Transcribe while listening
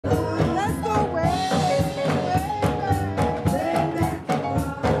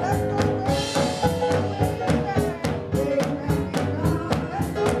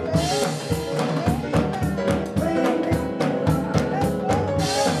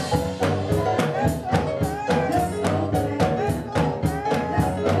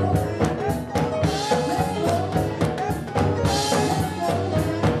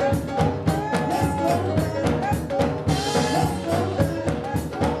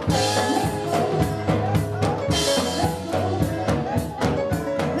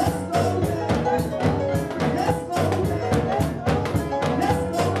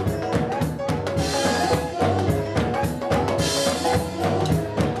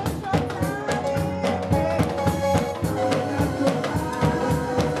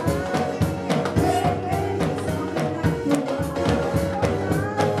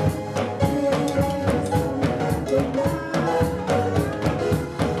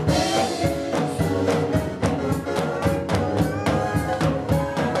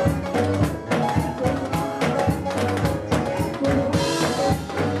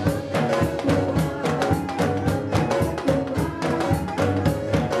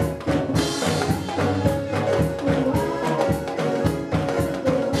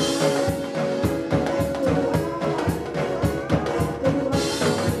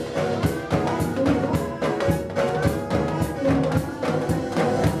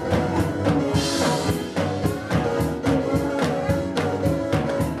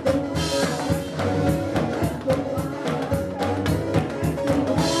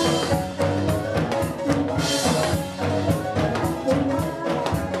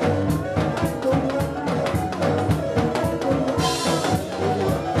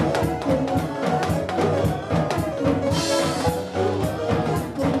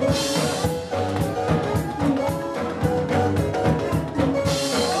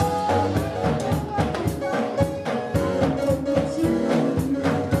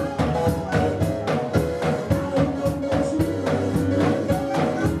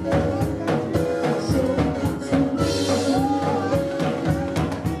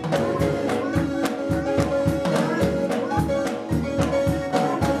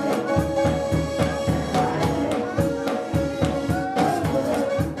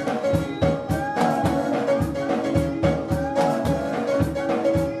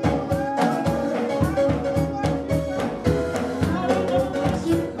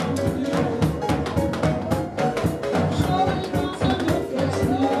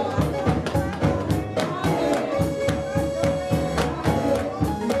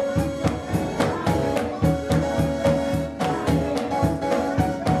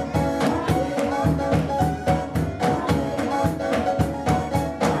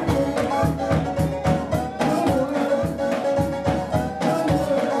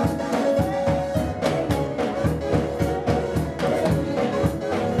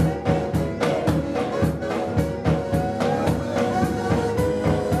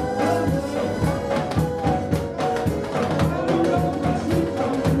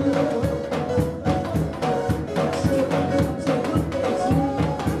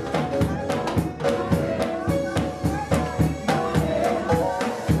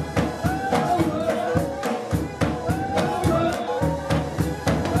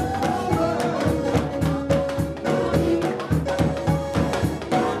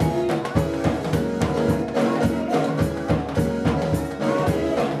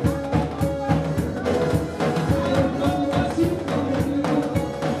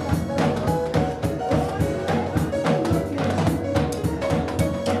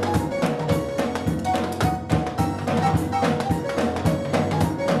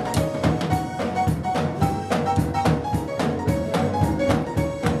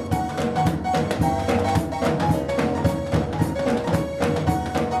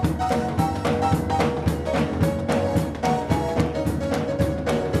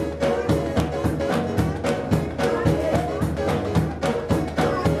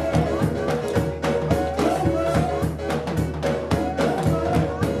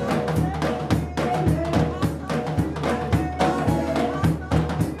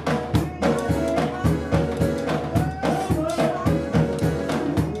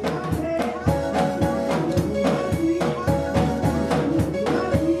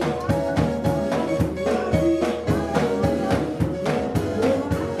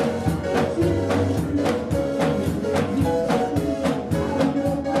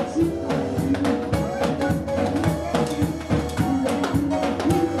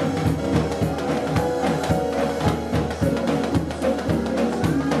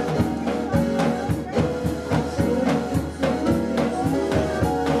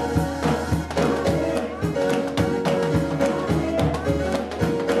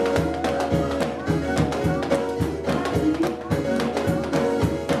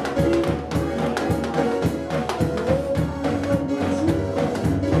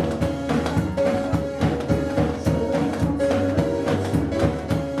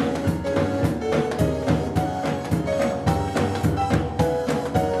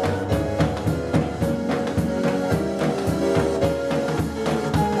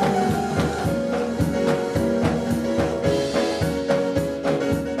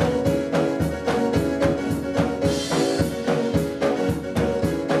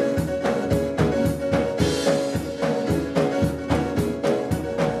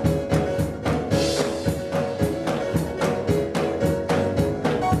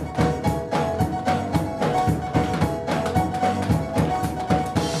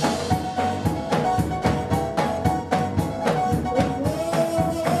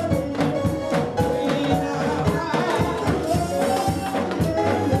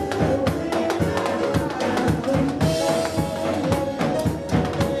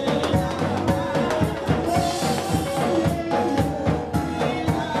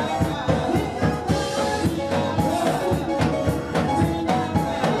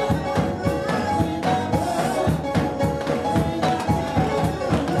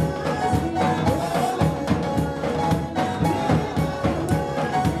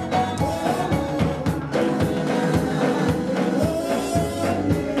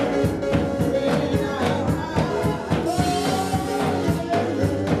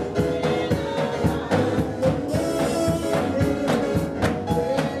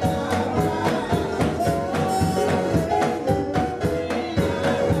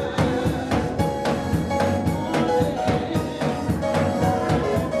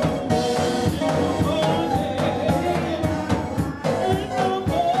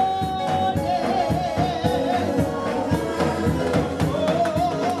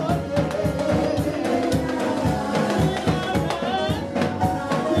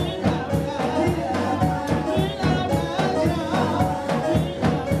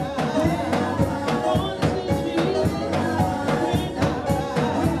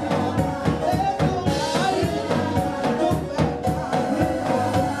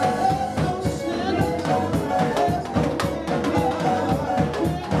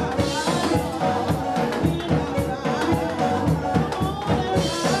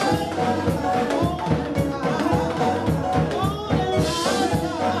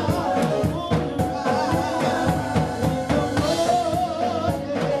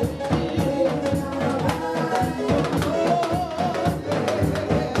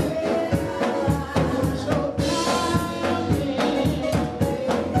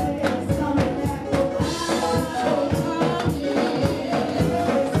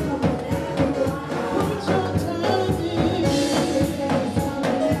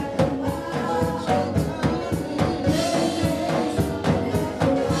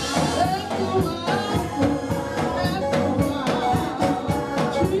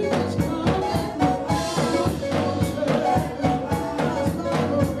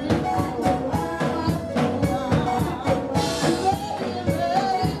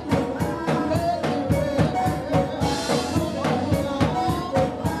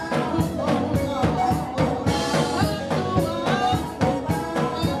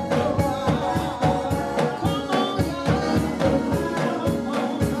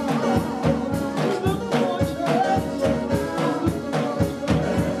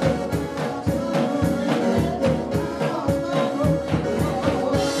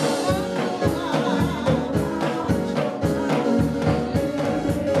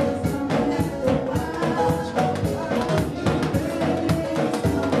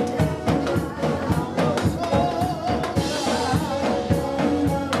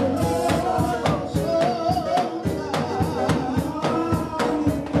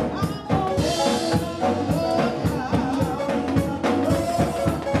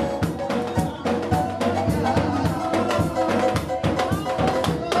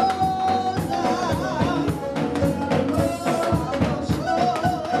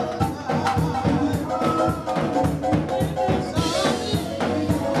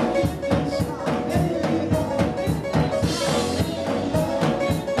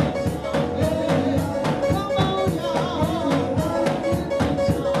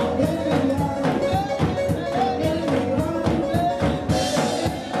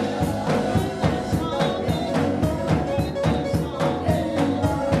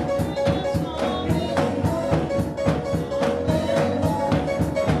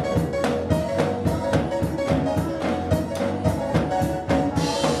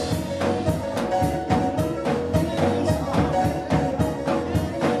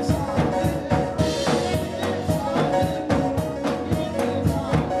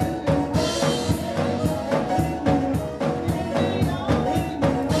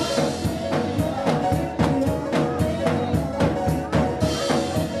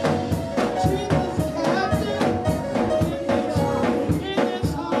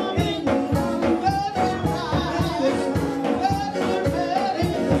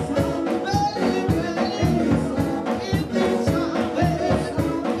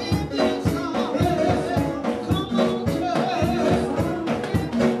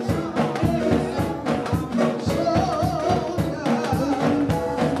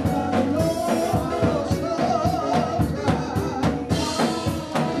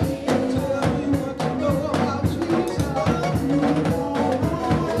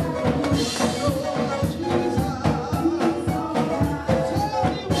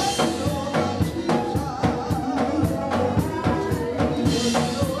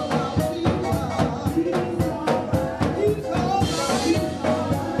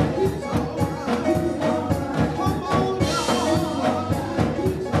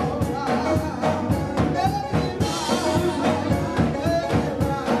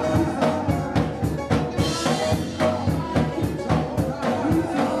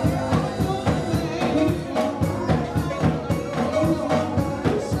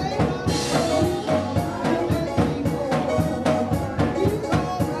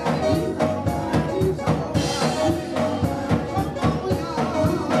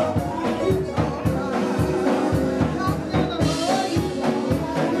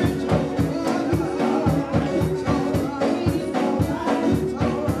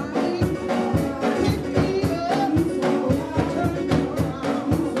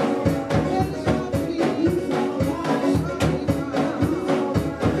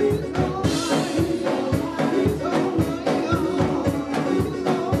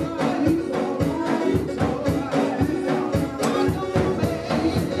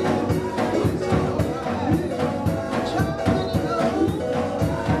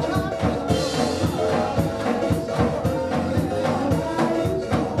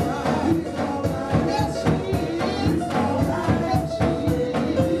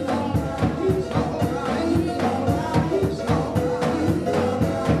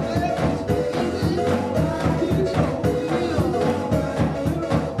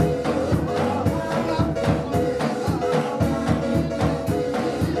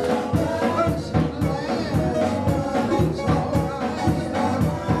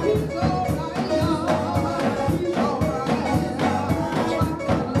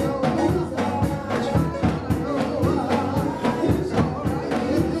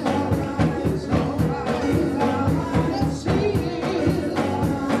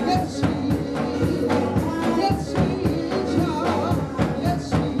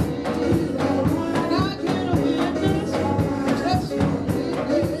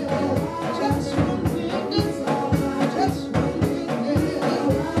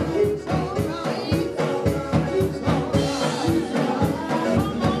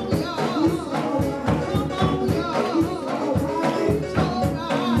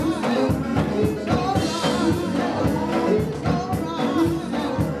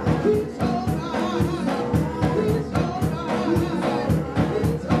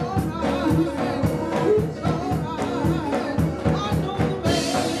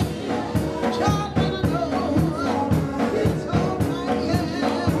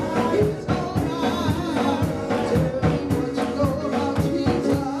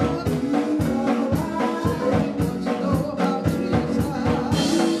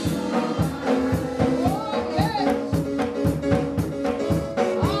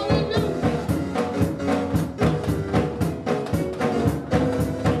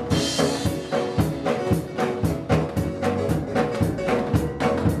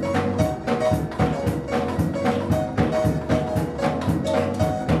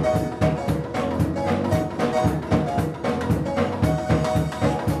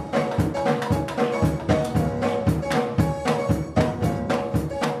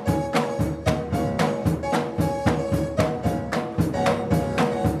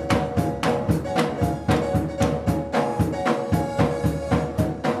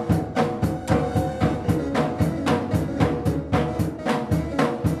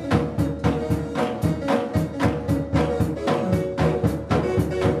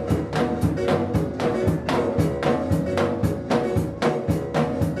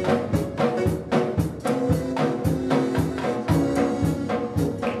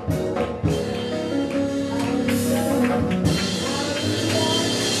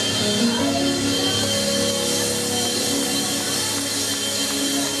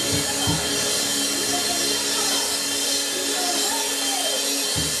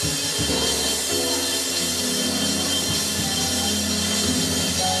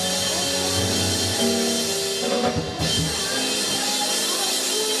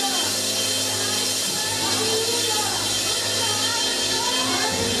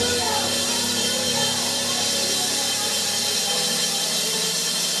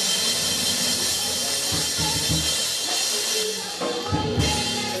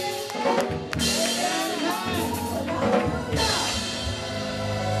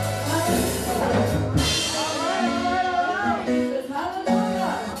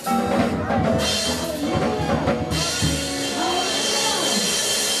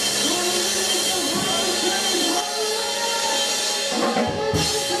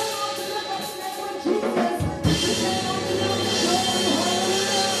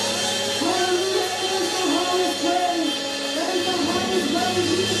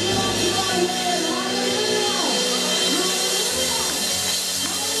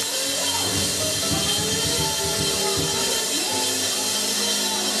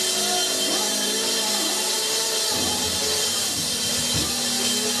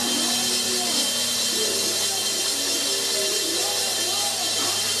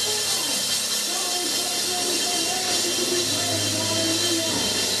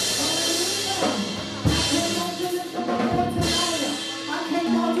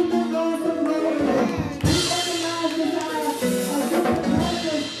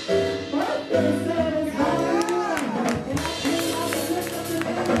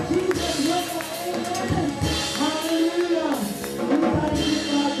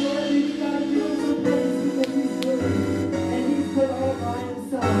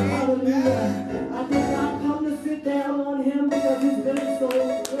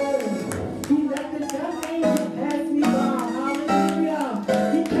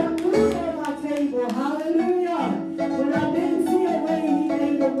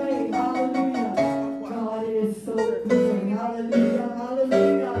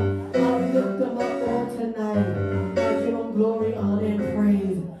hallelujah. I lift them up on tonight. I give them glory, honor, and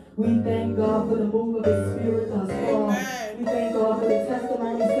praise. We thank God for the move of His Spirit thus far. We thank God for the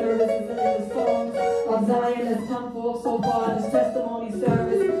testimony services and the songs of Zion that's come forth so far in this testimony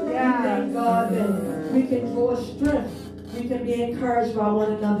service. We thank God that we can draw strength. We can be encouraged by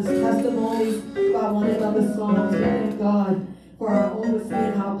one another's testimonies, by one another's songs. We thank God for our overseer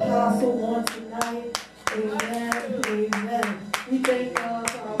and our apostle on tonight. Amen. Amen. We thank God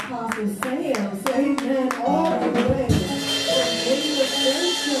for our apostle Sam. Say amen all the way.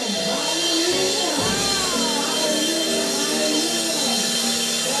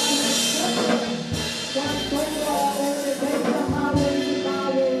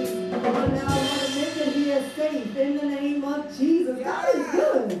 Safe in the name of Jesus. God is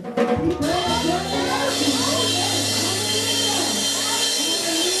good. He brings good mercy.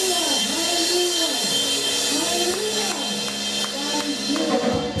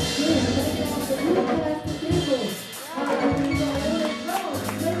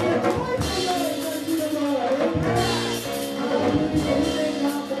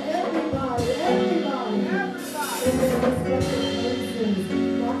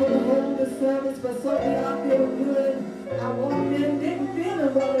 Service, but certainly I feel good. I walked in, didn't feel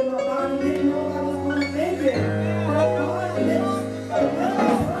it well in my body, didn't know I was going to make it. But God is the will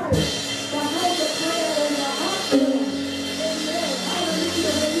is right. The house of prayer and the hospital. Amen.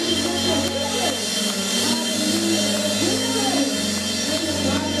 Hallelujah.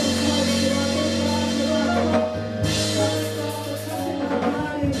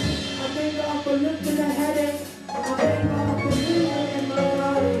 I thank God for lifting the headache. I thank God for healing in my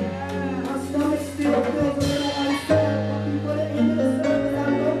body. Stomach still feels a little unsettled, but before the end of the service,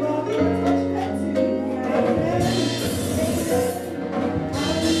 I know God will touch that too. Amen.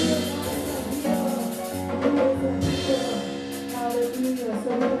 Hallelujah.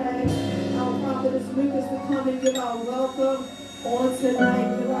 So we ask our prophetess Lucas to come and give our welcome on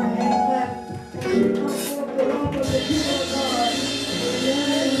tonight. Give our hand clap. And she comes forth to welcome the people of God.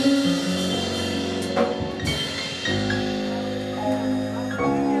 Amen.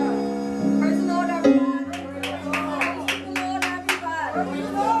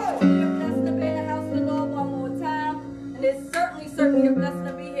 Certainly a blessing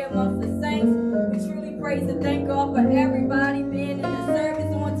to be here amongst the saints. We truly praise and thank God for everybody being in the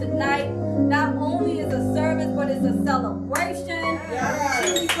service on tonight. Not only is a service, but it's a celebration. We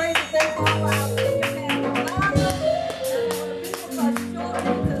truly praise and thank God for our senior pastor, Margaret, and for the people of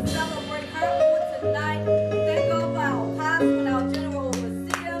Shelley to celebrate her on tonight. Thank God for our apostle and our general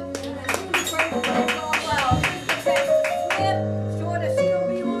overseer. And truly praise and thank God for our sister pastor Smith. Sure that she'll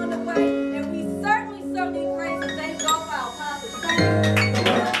be on the way. And we certainly praise and thank God for our apostle.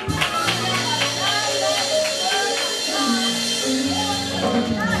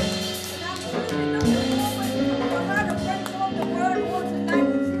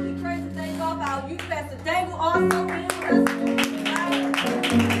 Also being with us tonight.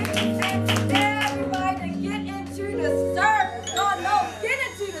 Everybody to get into the service. God knows, get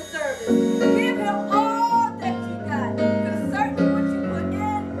into the service. Give Him all that you got. Because certainly what you put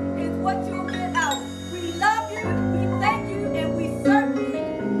in is what you'll get out. We love you, we thank you, and we certainly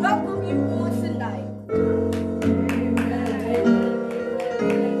welcome you on tonight.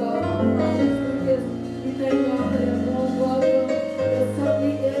 We thank God for this warm welcome. It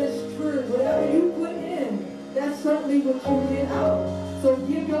certainly is true. Whatever you put in, that's certainly what you get out. So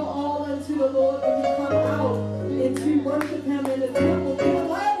give your all unto the Lord when you come out and to worship Him in the temple. Give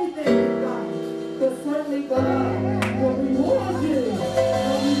Him everything you got. Because certainly God will reward you.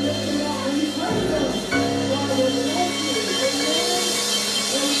 When you lift Him up and you praise Him, God will bless you. Amen.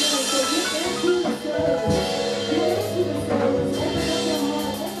 Amen. So get into the service. Get into the service. Open up your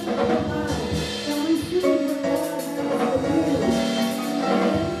heart. Open up your mind. And receive what God has for you.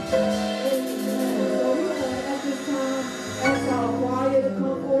 Ask our choir to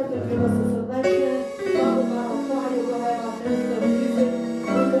come forth and give us a selection. Followed by our choir, we'll have our minister of music.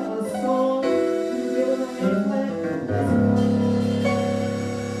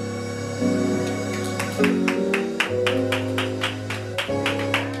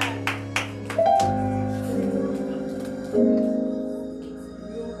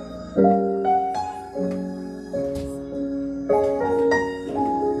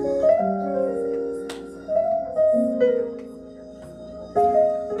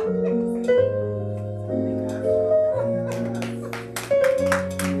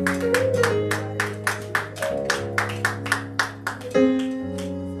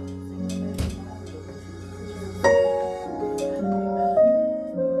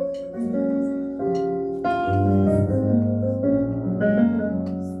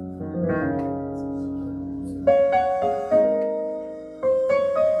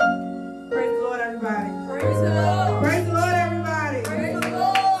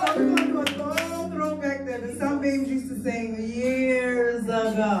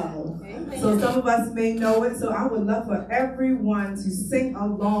 ago. So some of us may know it, so I would love for everyone to sing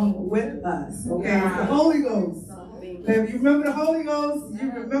along with us. Okay, it's the Holy Ghost. If you remember the Holy Ghost,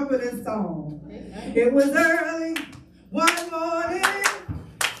 you remember this song. It was early one morning,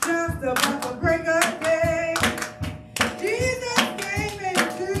 just about to break a day. Jesus came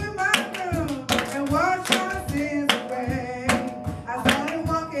into my room and washed my sins away. I started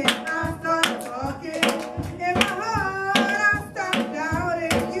walking, I started talking. In my heart, I started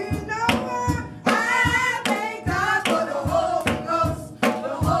doubting. You know what? I thank God for the Holy Ghost, the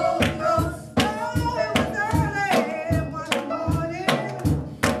Holy Ghost. Oh, it was early one morning,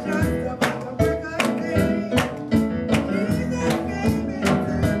 just about to break a day. Jesus came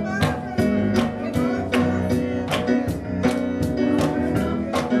into my room.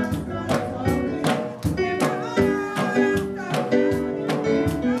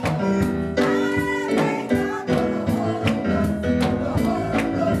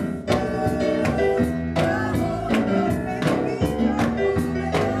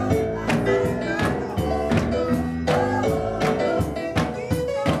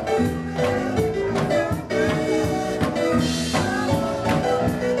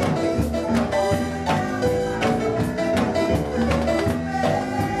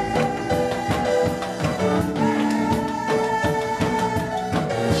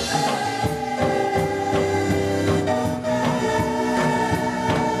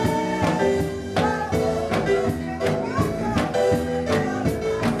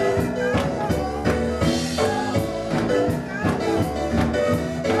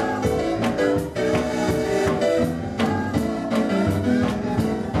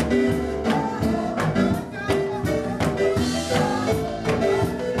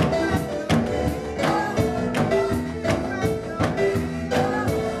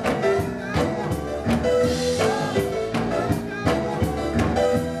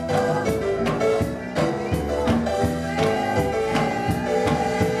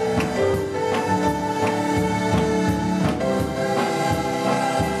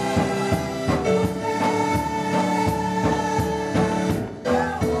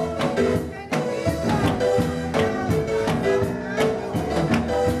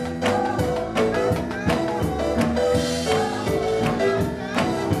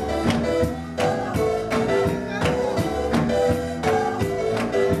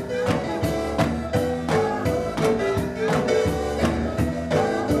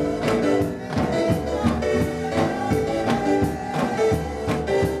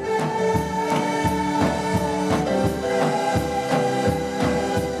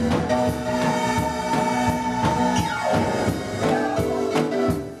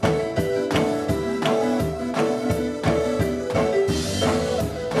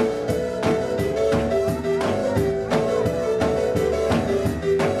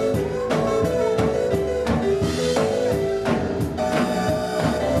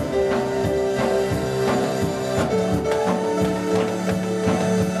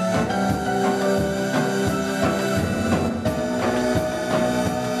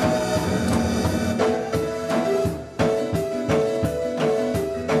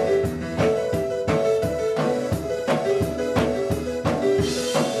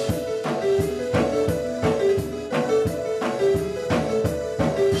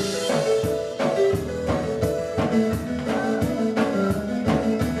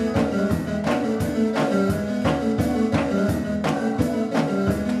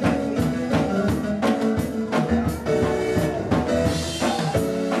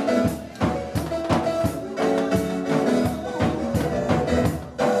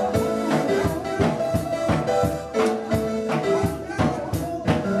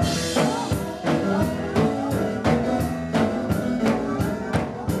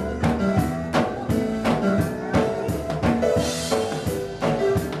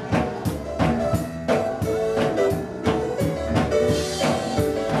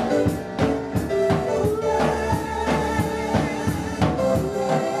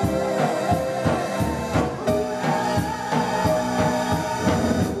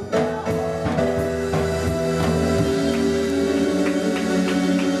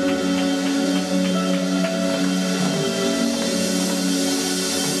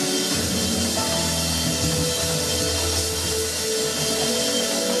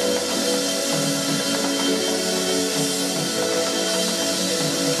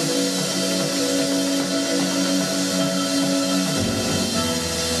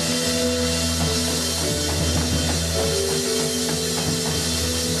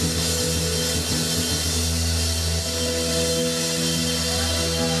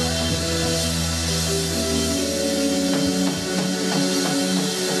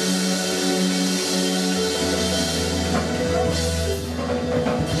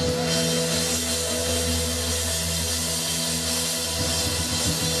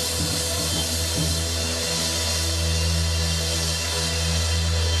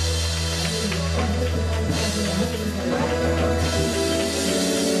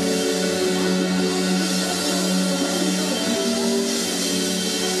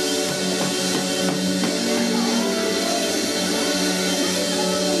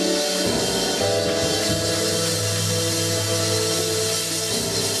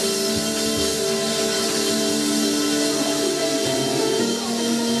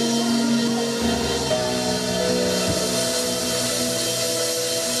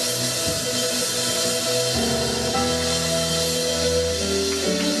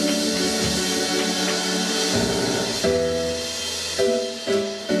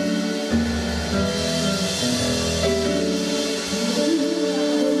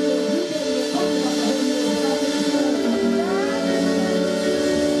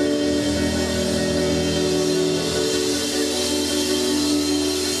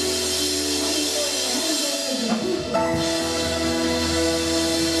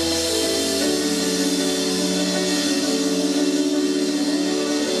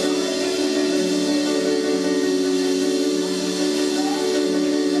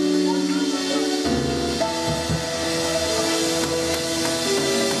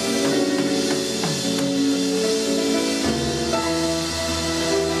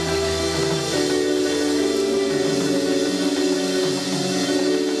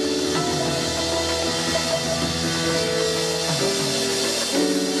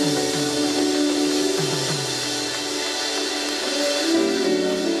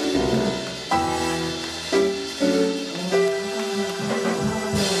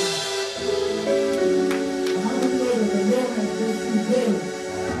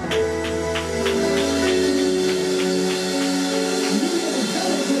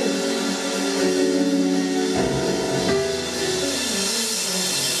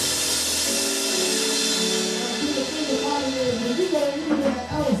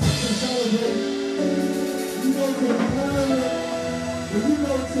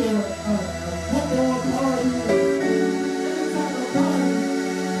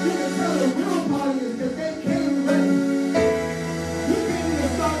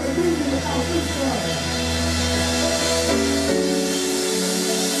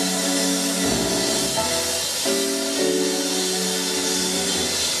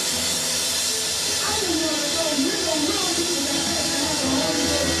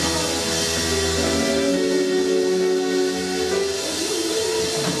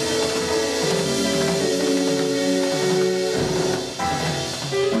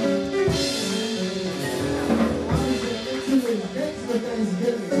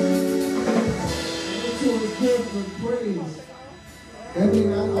 That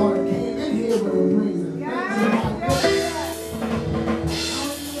means I already came in here with a praise and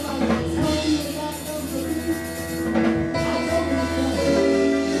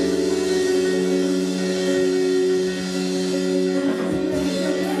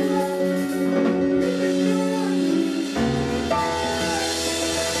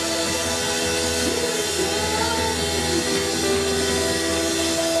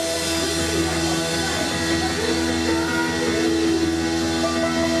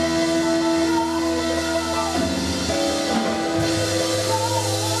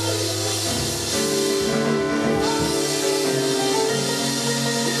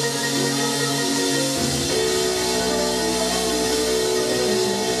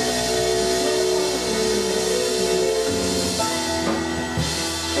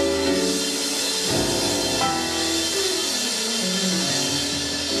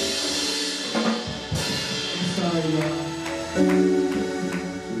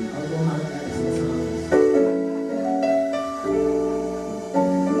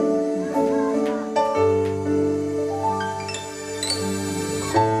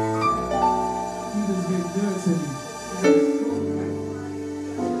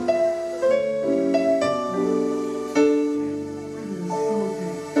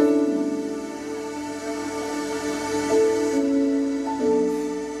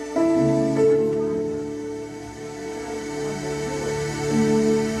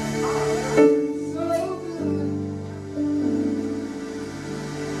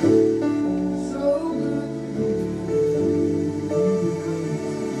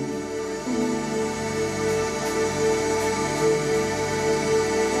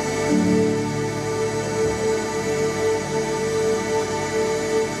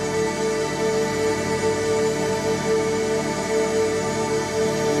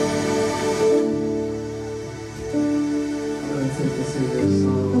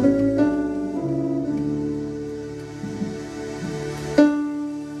thanks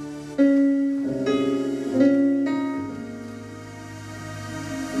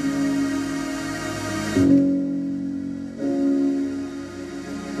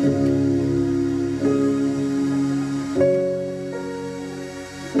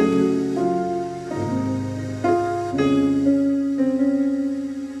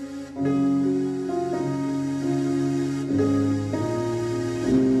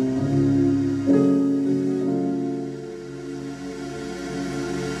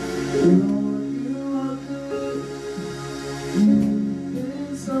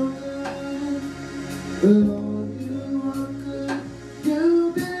so good.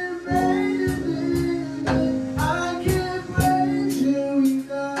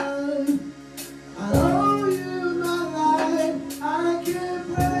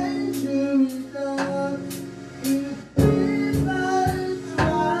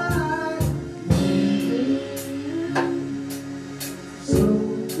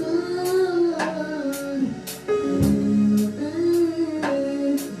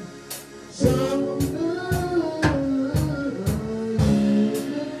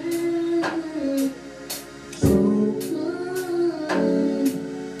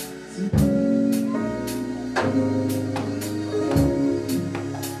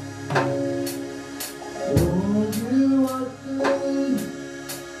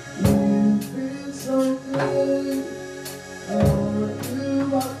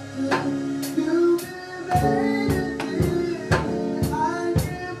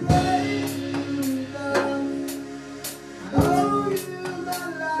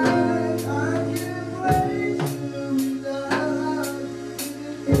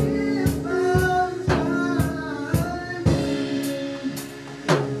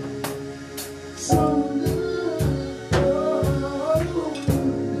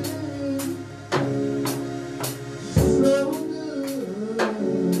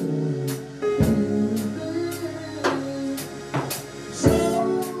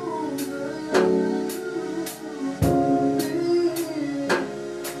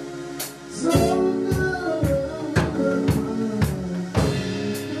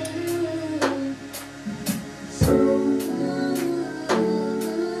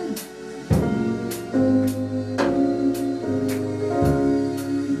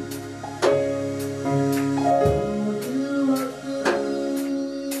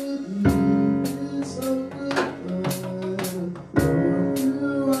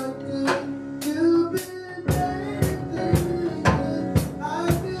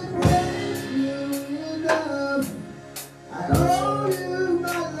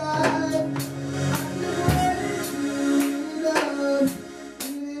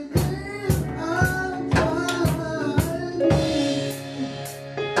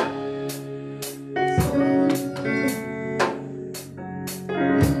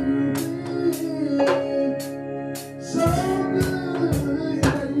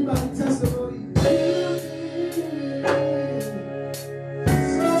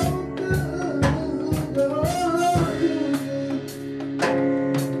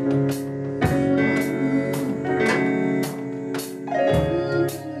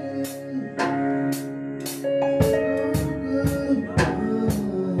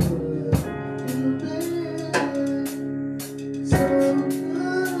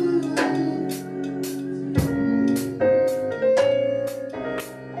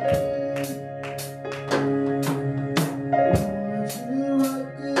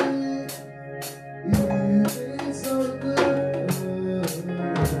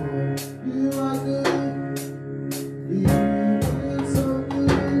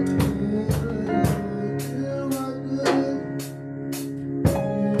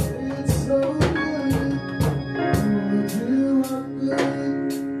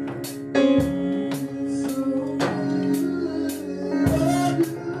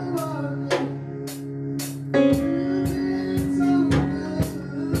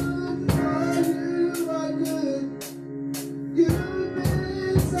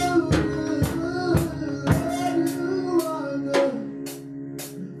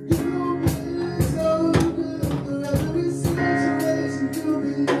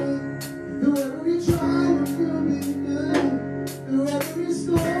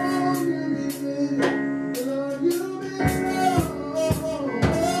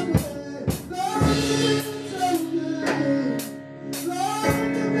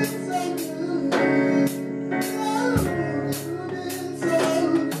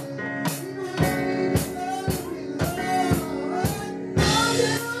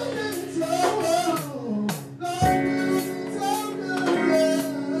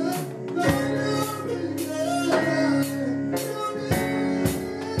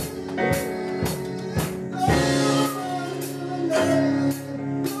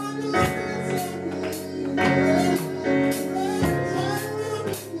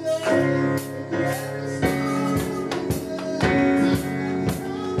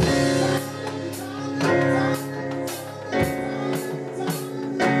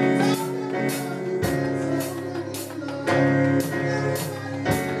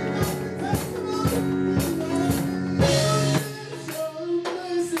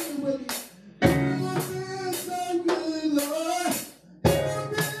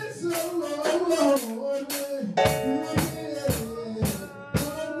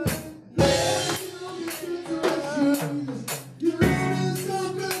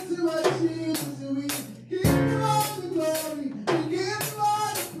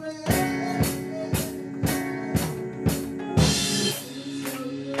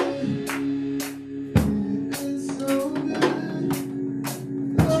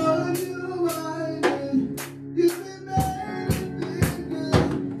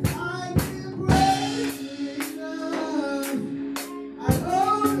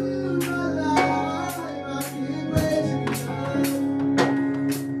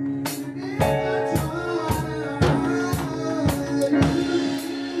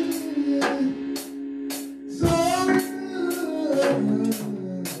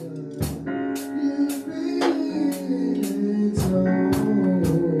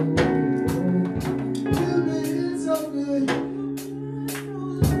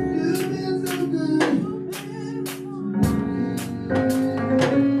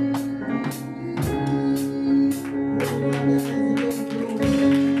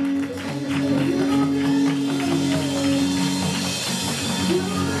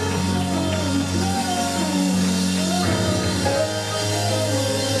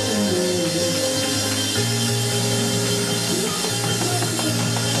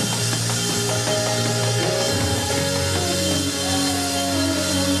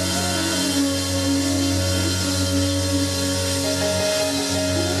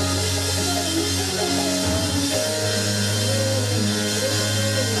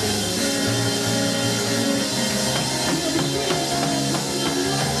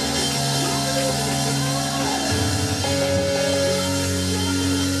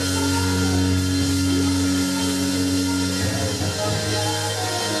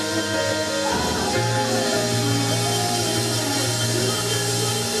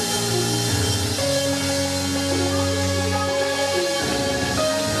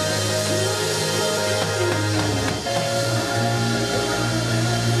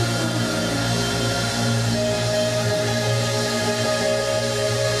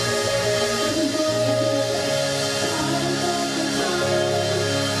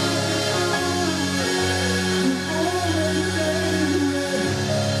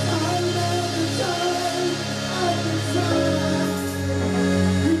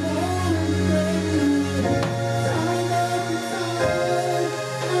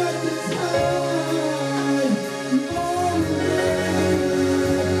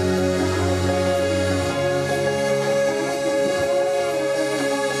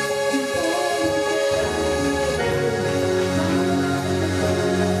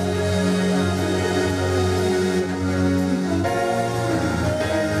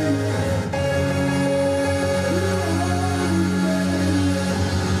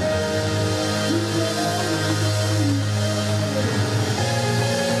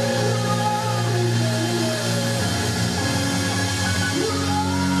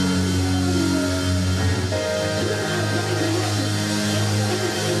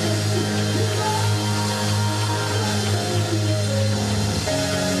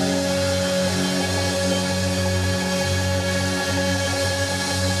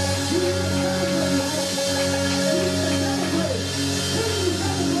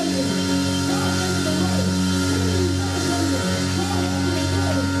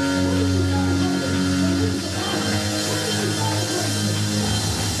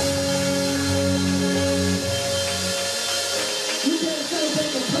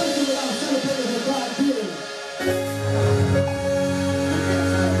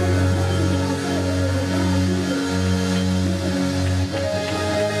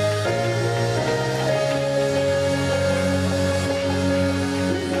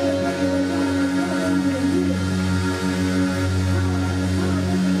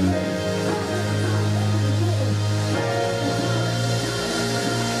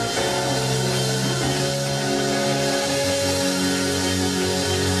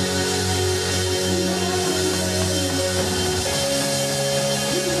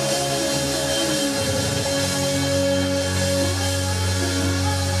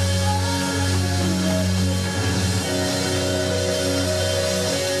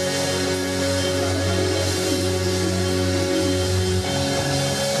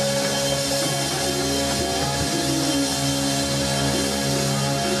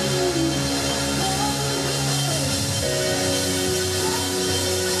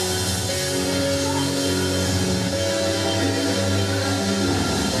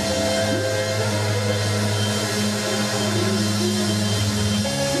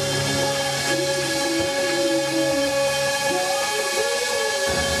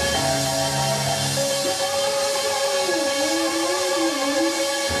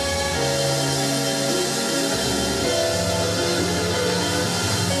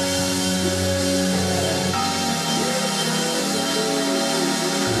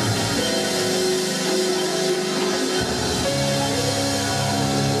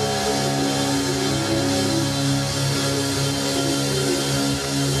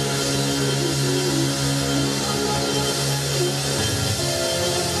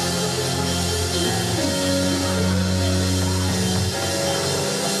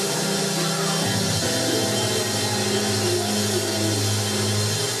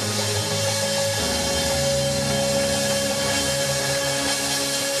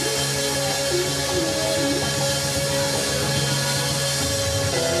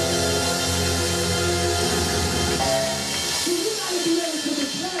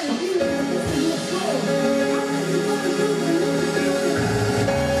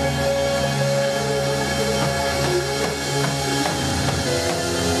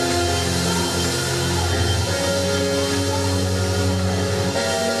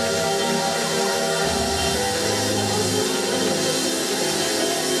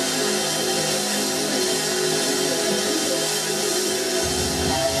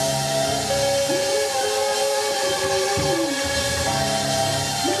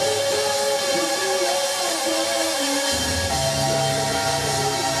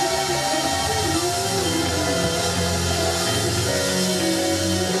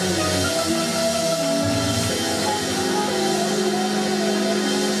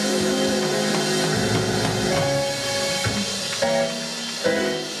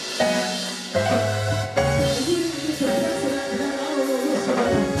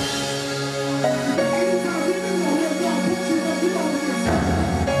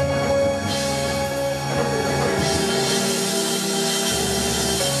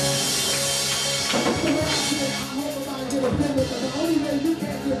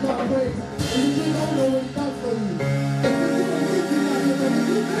 God praise. And you don't know what He does for you. If you do anything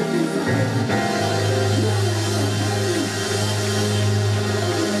like it,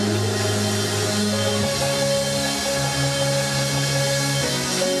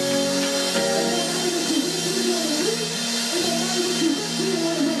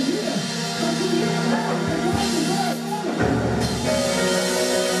 but if you think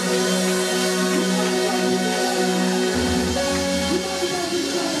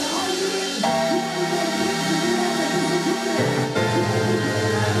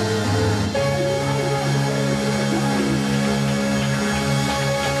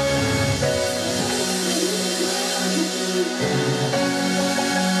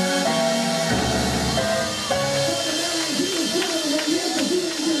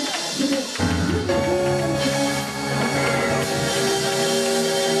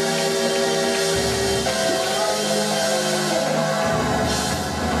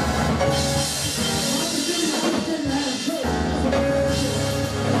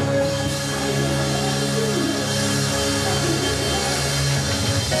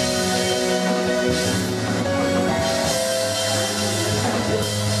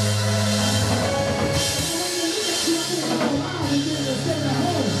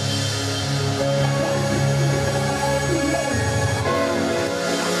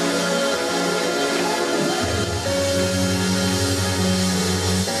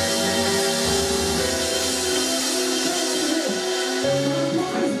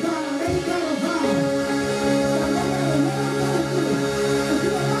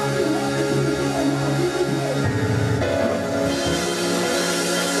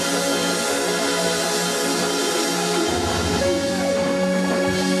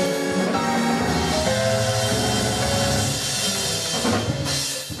it's